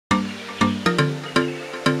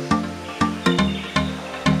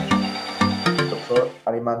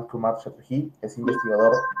Arindam Kumar es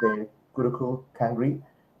investigador de Kerr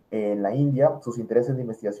en la India. Sus intereses de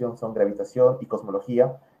investigación son gravitación y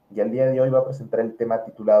cosmología, y al día de hoy va a presentar el tema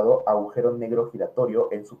titulado Agujero negro giratorio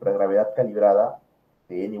en supergravedad calibrada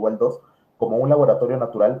de n igual 2 como un laboratorio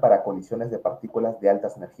natural para colisiones de partículas de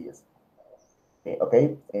altas energías.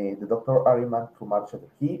 The Dr. Arindam Kumar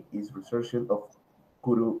is researcher of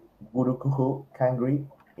Kerr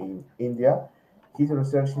in India. His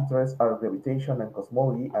research interests are gravitation and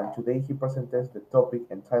cosmology, and today he presents the topic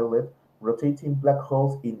entitled Rotating Black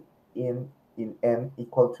Holes in n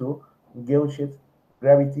equal to gauge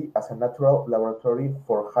gravity as a natural laboratory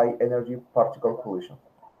for high-energy particle collision.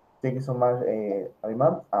 Thank you so much,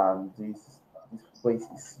 Arindam, and this place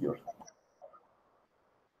is yours.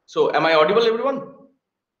 So, am I audible, everyone?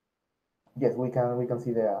 Yes, we can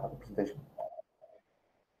see the presentation.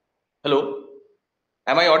 Hello,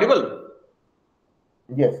 am I audible?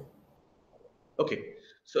 Yes. Okay.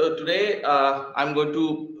 So today I'm going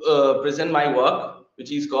to present my work,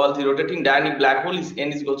 which is called the rotating dyonic black hole is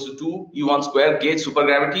n is equals to 2 u1 square gauge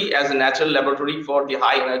supergravity as a natural laboratory for the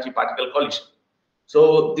high energy particle collision.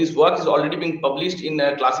 So this work is already being published in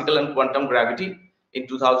Classical and Quantum Gravity in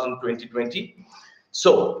 2020.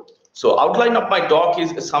 So outline of my talk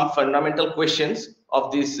is some fundamental questions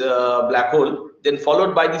of this black hole, then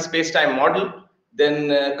followed by the space-time model.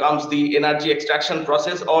 Then comes the energy extraction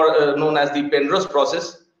process, or known as the Penrose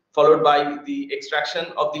process, followed by the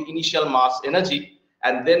extraction of the initial mass energy,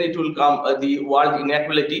 and then it will come the Wald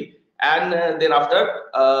inequality, and then after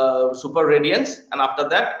superradiance, and after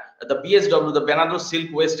that the BSW, the Penrose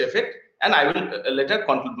silk waste effect, and I will later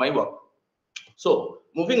conclude my work. So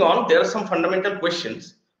moving on, there are some fundamental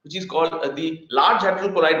questions, which is called the Large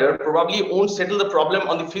Hadron Collider probably won't settle the problem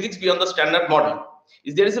on the physics beyond the standard model.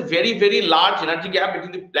 There is a very, very large energy gap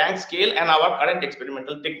between the Planck scale and our current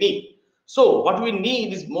experimental technique. So what we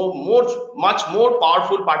need is much more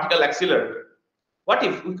powerful particle accelerator. What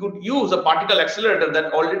if we could use a particle accelerator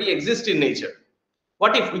that already exists in nature?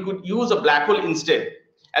 What if we could use a black hole instead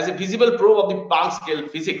as a visible probe of the Planck scale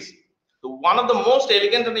physics? So one of the most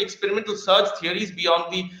elegant and experimental search theories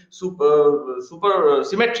beyond the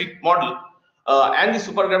supersymmetric model and the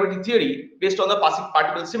supergravity theory based on the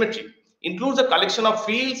particle symmetry includes a collection of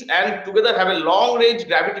fields and together have a long-range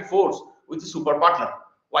gravity force with a super partner.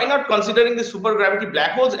 Why not considering the supergravity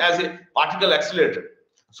black holes as a particle accelerator?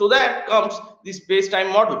 So that comes the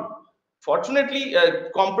space-time model. Fortunately,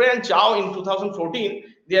 Kumar and Chow in 2014,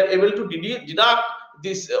 they are able to deduct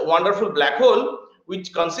this wonderful black hole,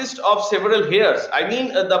 which consists of several hairs. I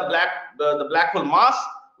mean the black hole mass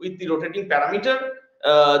with the rotating parameter,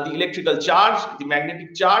 the electrical charge, the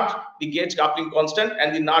magnetic charge, the gauge coupling constant,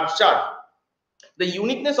 and the Nernst charge. The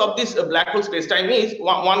uniqueness of this black hole spacetime is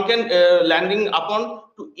one can landing upon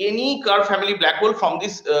to any Kerr family black hole from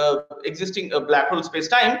this existing black hole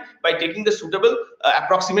spacetime by taking the suitable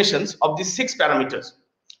approximations of these 6 parameters.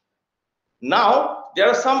 Now, there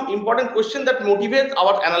are some important questions that motivate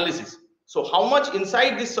our analysis. So how much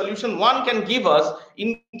insight this solution one can give us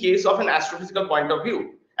in case of an astrophysical point of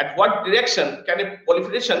view? At what direction can a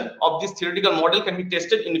proliferation of this theoretical model can be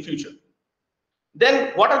tested in the future?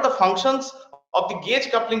 Then what are the functions of the gauge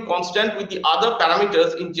coupling constant with the other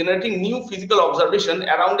parameters in generating new physical observation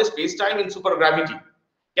around a space-time in supergravity?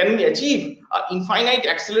 Can we achieve infinite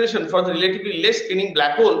acceleration for the relatively less spinning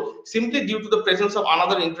black hole simply due to the presence of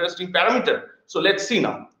another interesting parameter? So let's see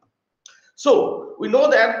now. So we know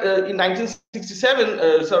that in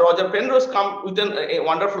 1967, Sir Roger Penrose came with a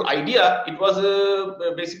wonderful idea. It was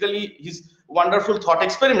basically his wonderful thought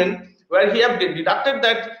experiment, where he have deducted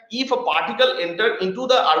that if a particle enter into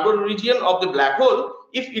the ergoregion of the black hole,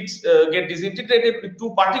 if it's get disintegrated with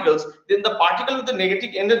 2 particles, then the particle with the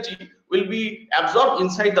negative energy will be absorbed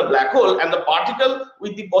inside the black hole, and the particle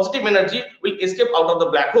with the positive energy will escape out of the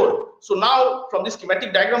black hole. So now from this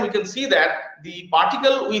schematic diagram, we can see that the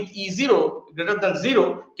particle with E0 greater than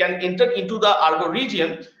 0 can enter into the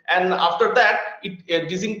ergoregion, and after that it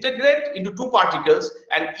disintegrates into 2 particles,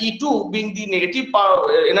 and E2 being the negative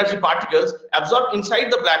energy particles absorbed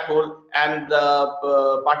inside the black hole, and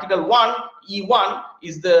the particle 1, E1,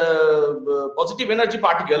 is the positive energy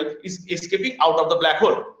particle is escaping out of the black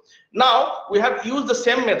hole. Now we have used the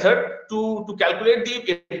same method to calculate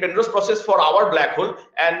the Penrose process for our black hole,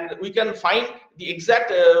 and we can find the exact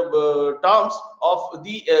terms of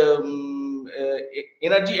the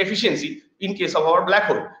energy efficiency in case of our black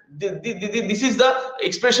hole. This is the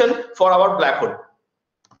expression for our black hole.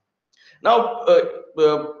 Now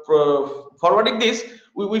forwarding this,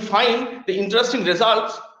 we find the interesting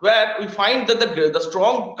results, where we find that the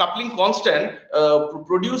strong coupling constant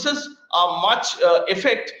produces a much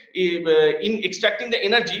effect in extracting the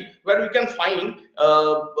energy, where we can find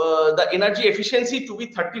the energy efficiency to be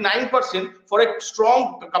 39% for a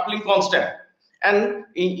strong coupling constant. And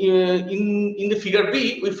in the figure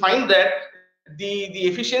B, we find that the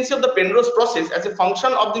efficiency of the Penrose process as a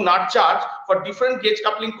function of the knot charge for different gauge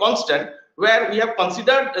coupling constant, where we have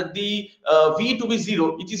considered the V to be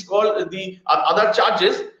 0, which is called the other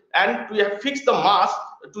charges, and we have fixed the mass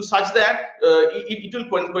to such that it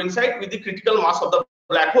will coincide with the critical mass of the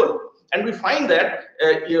black hole. And we find that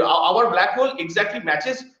our black hole exactly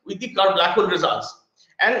matches with the Kerr black hole results.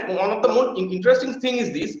 And one of the more interesting thing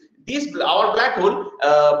is this our black hole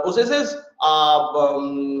possesses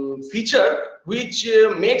a feature which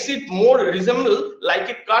makes it more resemble like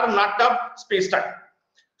a Kerr knot tub spacetime.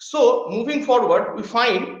 So moving forward, we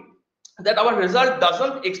find that our result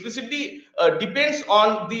doesn't explicitly depends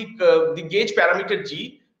on the gauge parameter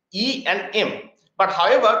G, E, and M. But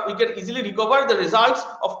however, we can easily recover the results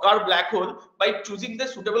of Kerr black hole by choosing the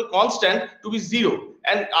suitable constant to be 0,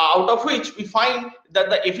 and out of which we find that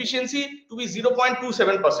the efficiency to be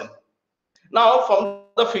 0.27%. Now, from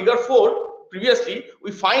the figure 4 previously,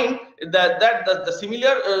 we find that the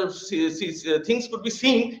similar things could be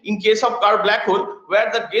seen in case of Kerr black hole,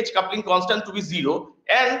 where the gauge coupling constant to be 0,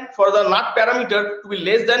 and for the knot parameter to be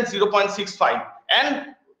less than 0.65,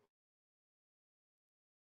 and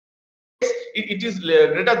it is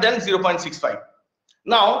greater than 0.65.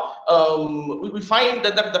 Now we find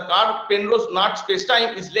that the Kerr Penrose knot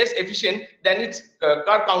spacetime is less efficient than its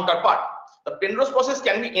Kerr counterpart. The Penrose process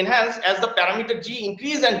can be enhanced as the parameter G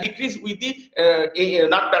increase and decrease with the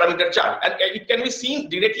knot parameter charge, and it can be seen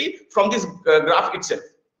directly from this graph itself.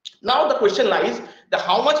 Now the question lies that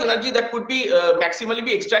how much energy that could be maximally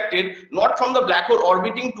be extracted, not from the black hole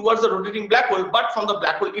orbiting towards the rotating black hole, but from the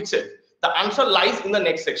black hole itself. The answer lies in the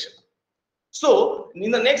next section. So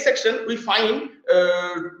in the next section, we find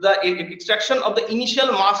the extraction of the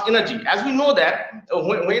initial mass energy. As we know that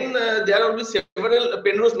when there will be several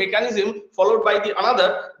Penrose mechanism followed by the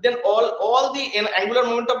another, then all the angular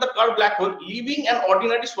moment of the Kerr black hole leaving an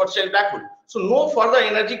ordinary Schwarzschild black hole. So no further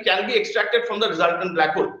energy can be extracted from the resultant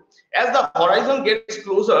black hole. As the horizon gets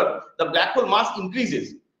closer, the black hole mass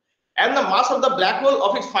increases, and the mass of the black hole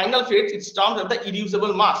of its final phase is termed as the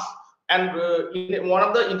irreducible mass. And one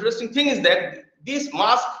of the interesting thing is that this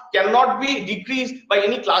mass cannot be decreased by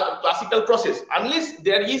any classical process unless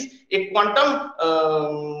there is a quantum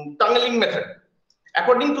tunneling method.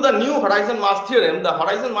 According to the new horizon mass theorem, the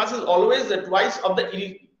horizon mass is always twice of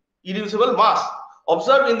the irreducible mass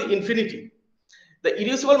observed in the infinity. The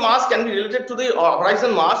irreducible mass can be related to the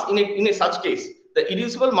horizon mass in a such case. The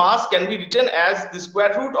irreducible mass can be written as the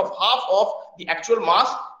square root of half of the actual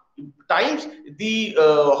mass times the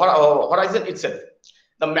horizon itself.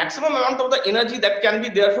 The maximum amount of the energy that can be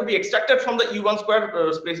therefore be extracted from the U1 square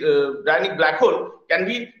dyonic black hole can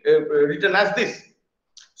be written as this.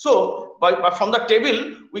 So from the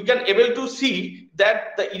table we can able to see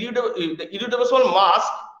that the irreducible mass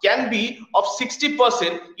can be of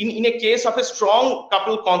 60% in a case of a strong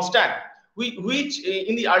couple constant, which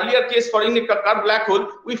in the earlier case for in a Kerr black hole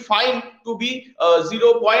we find to be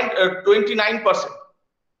 0.29%.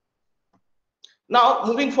 Now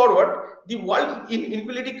moving forward, the Wald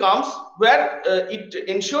inequality comes where it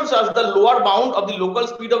ensures us the lower bound of the local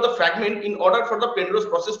speed of the fragment in order for the Penrose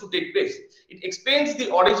process to take place. It explains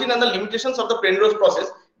the origin and the limitations of the Penrose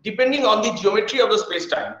process depending on the geometry of the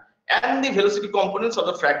space-time and the velocity components of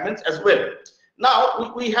the fragments as well.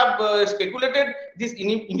 Now we have speculated this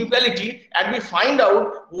inequality, and we find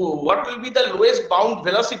out what will be the lowest bound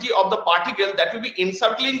velocity of the particle that will be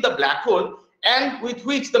encircling the black hole, and with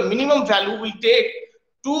which the minimum value will take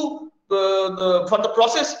to for the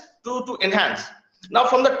process to enhance. Now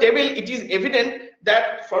from the table it is evident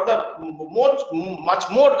that for the much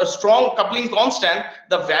more strong coupling constant,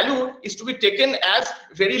 the value is to be taken as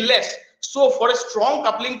very less. So for a strong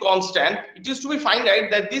coupling constant, it is to be find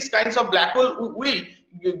out that these kinds of black hole will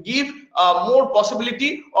give more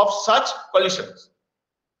possibility of such collisions.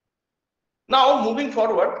 Now moving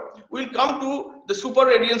forward, we'll come to the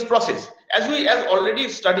superradiance process. As we already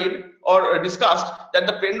studied or discussed, that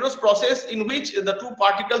the Penrose process in which the two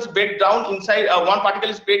particles break down inside, one particle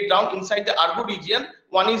is break down inside the ergoregion,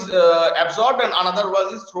 one is absorbed and another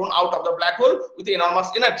one is thrown out of the black hole with enormous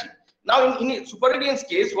energy. Now in a superradiance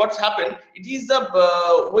case, what's happened, it is the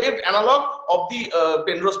wave analog of the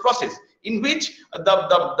Penrose process, in which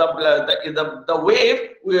the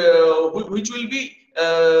wave which will be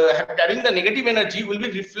carrying the negative energy will be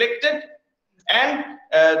reflected, and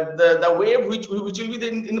the wave which will be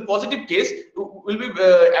in the positive case will be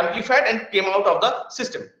amplified and came out of the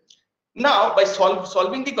system. Now, by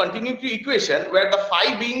solving the continuity equation, where the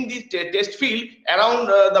phi being the test field around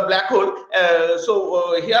the black hole,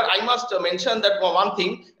 here I must mention that one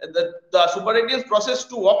thing, that the superradiance process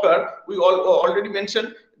to occur, we already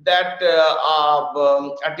mentioned that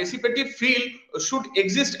a dissipative field should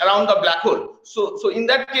exist around the black hole. So in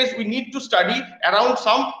that case, we need to study around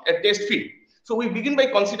some test field. So we begin by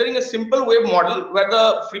considering a simple wave model where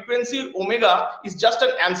the frequency omega is just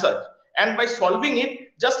an answer. And by solving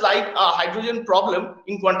it, just like a hydrogen problem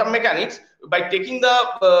in quantum mechanics, by taking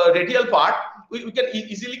the radial part, we can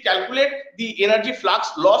easily calculate the energy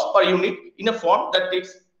flux loss per unit in a form that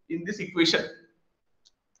takes in this equation.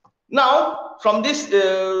 Now, from this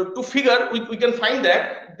to figure, we can find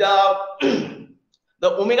that the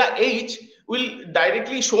omega h will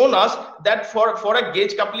directly shown us that for a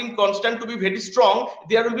gauge coupling constant to be very strong,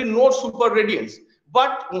 there will be no superradiance.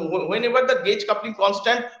 But whenever the gauge coupling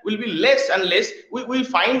constant will be less and less, we will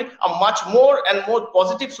find a much more and more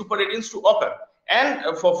positive superradiance to occur.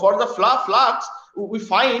 And for the flux, we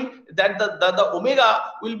find that the omega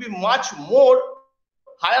will be much more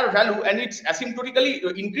higher value, and it's asymptotically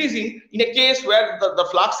increasing in a case where the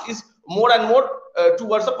flux is more and more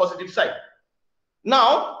towards the positive side.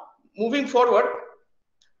 Now, moving forward,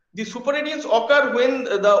 the superradiance occur when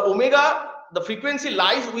the omega, the frequency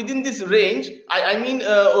lies within this range. I mean,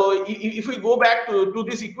 if we go back to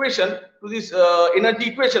this equation, to this energy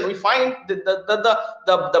equation, we find that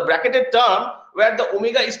the bracketed term where the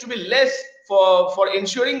omega is to be less for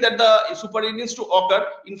ensuring that the superradiance to occur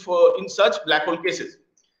in such black hole cases.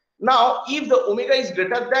 Now, if the omega is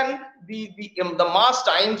greater than the mass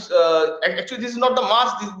times, actually this is not the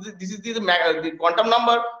mass, this is the quantum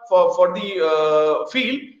number for the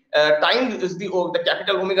field. Time is the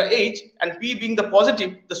capital omega h, and p being the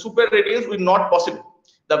positive, the superradiance will not possible.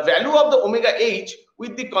 The value of the omega h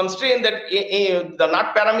with the constraint that the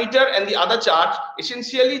nut parameter and the other charge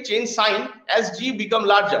essentially change sign as g become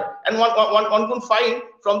larger, and one can find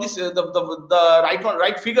from this the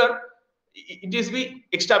right figure, it is be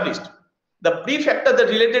established. The prefactor that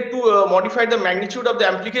related to modify the magnitude of the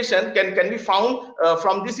amplification can be found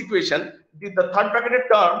from this equation. The third bracketed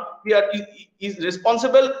term here is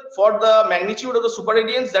responsible for the magnitude of the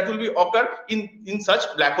superradiance that will be occur in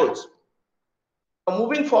such black holes.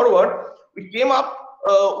 Moving forward, we came up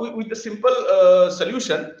with a simple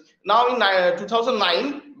solution. Now in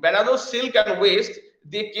 2009, Banados, Silk and West,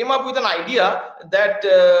 they came up with an idea that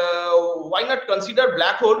why not consider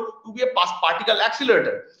black hole to be a particle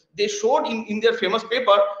accelerator. They showed in their famous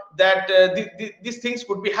paper that these things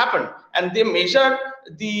could be happen, and they measured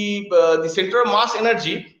the center of mass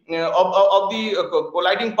energy of the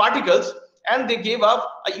colliding particles, and they gave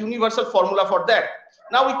up a universal formula for that.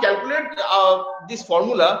 Now we calculate this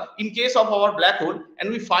formula in case of our black hole, and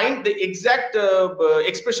we find the exact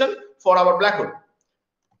expression for our black hole.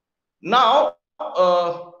 Now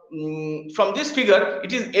from this figure,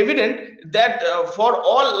 it is evident that for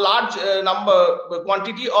all large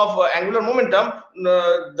quantity of angular momentum,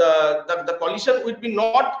 the collision would be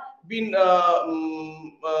not been.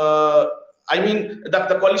 I mean,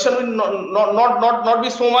 the collision will not be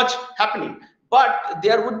so much happening, but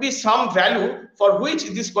there would be some value for which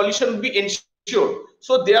this collision will be ensured.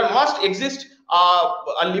 So there must exist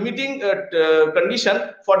a limiting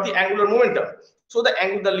condition for the angular momentum. So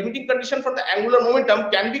the limiting condition for the angular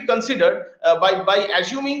momentum can be considered by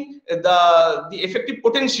assuming the effective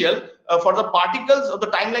potential for the particles of the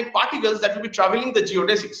time-like particles that will be traveling the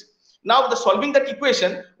geodesics. Now, the solving that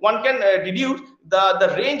equation, one can deduce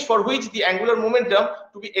the range for which the angular momentum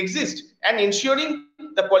to be exist and ensuring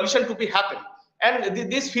the collision to be happen. And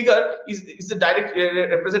this figure is the direct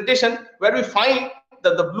representation where we find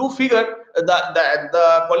that the blue figure,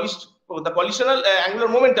 the collisional angular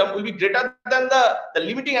momentum will be greater than the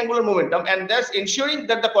limiting angular momentum, and thus ensuring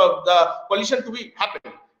that the collision to be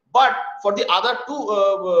happening. But for the other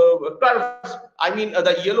two curves, I mean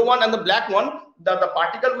the yellow one and the black one, the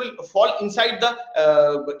particle will fall inside the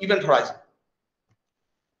event horizon.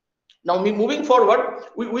 Now, moving forward,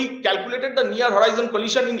 we calculated the near horizon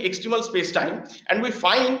collision in extremal space-time, and we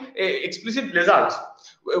find explicit results.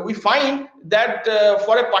 We find that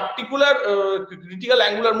for a particular critical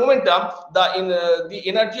angular momentum, the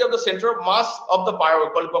energy of the center of mass of the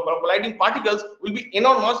colliding particles will be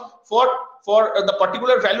enormous for the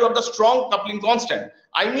particular value of the strong coupling constant.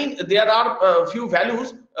 I mean, there are few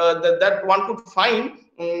values that one could find,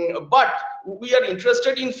 but we are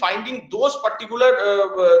interested in finding those particular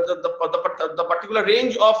the particular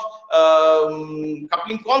range of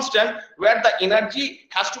coupling constant where the energy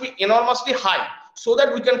has to be enormously high, so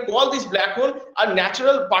that we can call this black hole a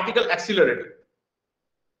natural particle accelerator.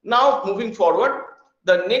 Now, moving forward,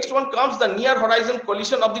 The next one comes the near horizon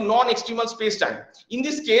collision of the non-extremal spacetime. In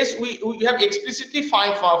this case, we have explicitly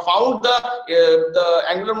found the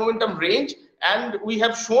angular momentum range, and we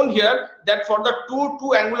have shown here that for the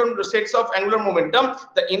two angular sets of angular momentum,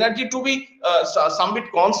 the energy to be some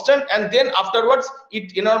bit constant, and then afterwards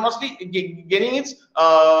it enormously gaining its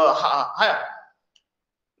higher.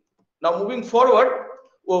 Now moving forward,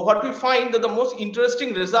 what we find that the most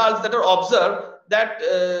interesting results that are observed, that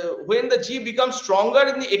when the G becomes stronger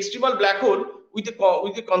in the extremal black hole with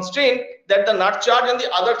the constraint that the nut charge and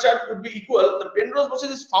the other charge would be equal, the Penrose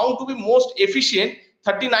process is found to be most efficient,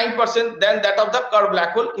 39%, than that of the Kerr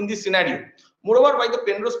black hole in this scenario. Moreover, by the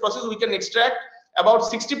Penrose process, we can extract about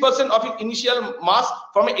 60% of its initial mass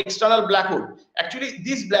from an external black hole. Actually,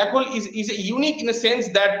 this black hole is unique in a sense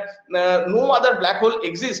that no other black hole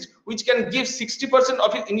exists which can give 60%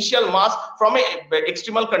 of its initial mass from an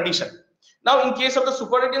extremal condition. Now, in case of the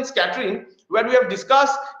superradiance scattering, where we have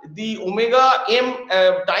discussed the omega m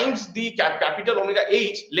times the capital omega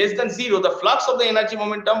h less than 0, the flux of the energy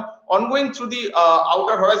momentum ongoing through the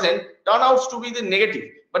outer horizon turn out to be the negative,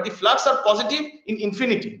 but the flux are positive in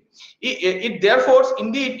infinity. It therefore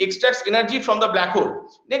indeed extracts energy from the black hole.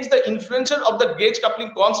 Next, the influence of the gauge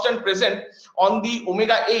coupling constant present on the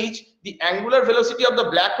omega h, the angular velocity of the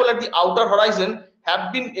black hole at the outer horizon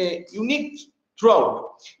have been unique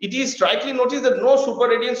throughout. It is strikingly noticed that no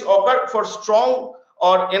superradiance occurred for strong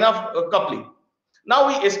or enough coupling. Now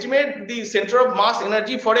we estimate the center of mass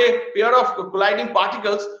energy for a pair of colliding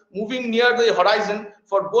particles moving near the horizon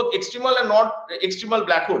for both extremal and non-extremal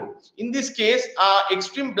black hole. In this case,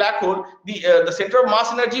 extreme black hole, the center of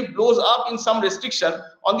mass energy blows up in some restriction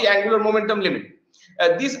on the angular momentum limit.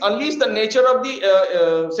 This unleashes the nature of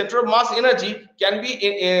the center of mass energy can be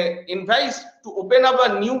invised to open up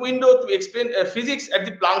a new window to explain physics at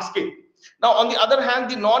the Planck scale. Now, on the other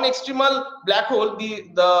hand, the non-extremal black hole,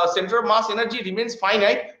 the center of mass energy remains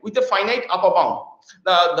finite with a finite upper bound.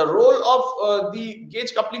 The role of the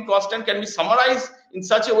gauge coupling constant can be summarized in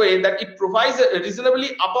such a way that it provides a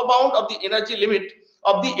reasonably upper bound of the energy limit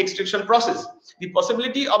of the extraction process, the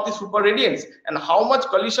possibility of the superradiance, and how much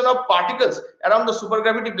collision of particles around the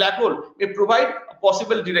supergravity black hole may provide a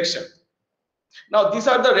possible direction. Now, these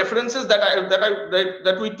are the references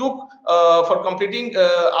that we took for completing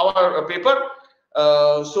our paper.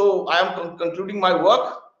 So I am concluding my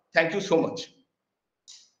work. Thank you so much.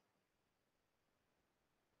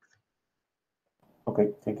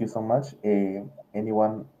 Okay, thank you so much.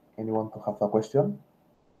 Anyone to have a question?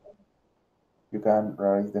 You can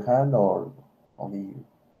raise the hand or only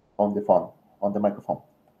on the phone, on the microphone.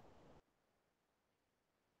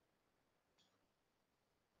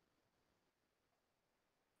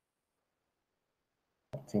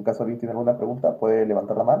 Si en caso alguien tiene alguna pregunta, puede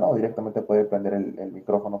levantar la mano o directamente puede prender el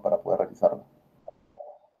micrófono para poder realizarlo.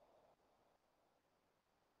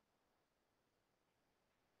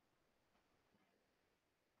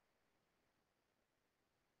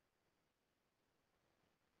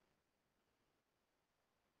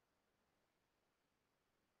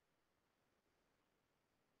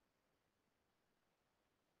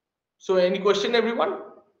 So, any question, everyone?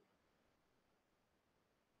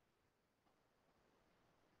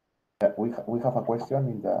 We have a question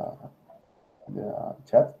in the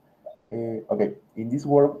chat. Okay, in this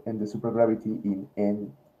work, in the supergravity in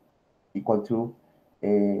n equal to,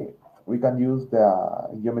 we can use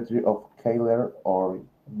the geometry of Kähler or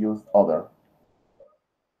use other.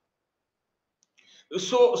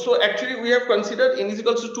 So actually we have considered n is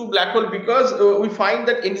equals to 2 black hole because we find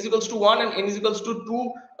that n is equals to 1 and n is equals to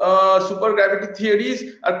 2 supergravity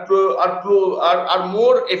theories are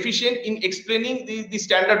more efficient in explaining the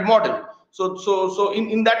standard model. So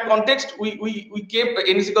in that context we kept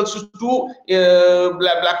n is equals to 2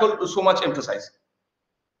 black hole so much emphasized.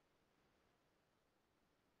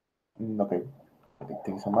 Okay, thank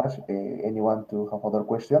you so much. Anyone to have other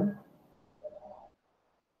question?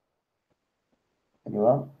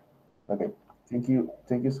 Anyone? Okay, thank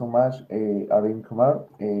you so much, Arindam, Kumar.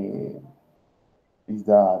 Is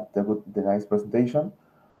the nice presentation.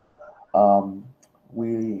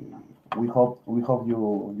 We hope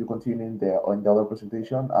you continue in the other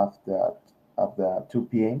presentation after 2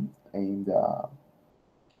 p.m. in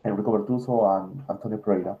Enrico Bertuzzo and Antonio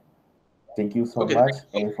Pereira. Thank you so much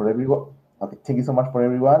for everyone. Okay, thank you so much for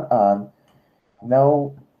everyone. And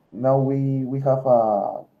now we have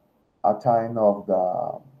a time of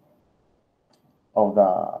the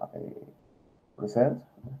present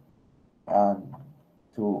and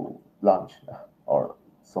to lunch or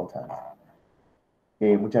sometimes.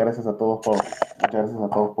 Muchas gracias a todos por Muchas gracias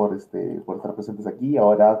a todos por estar presentes aquí.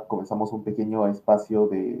 Ahora comenzamos un pequeño espacio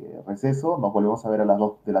de receso. Nos volvemos a ver a las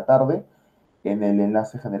 2 de la tarde en el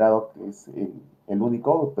enlace generado, que es el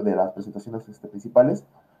único de las presentaciones principales,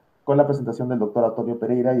 con la presentación del doctor Antonio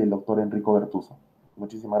Pereira y el doctor Enrico Bertuso.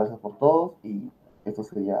 Muchísimas gracias por todos y esto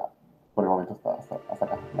sería por el momento hasta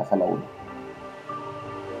acá, la sala 1.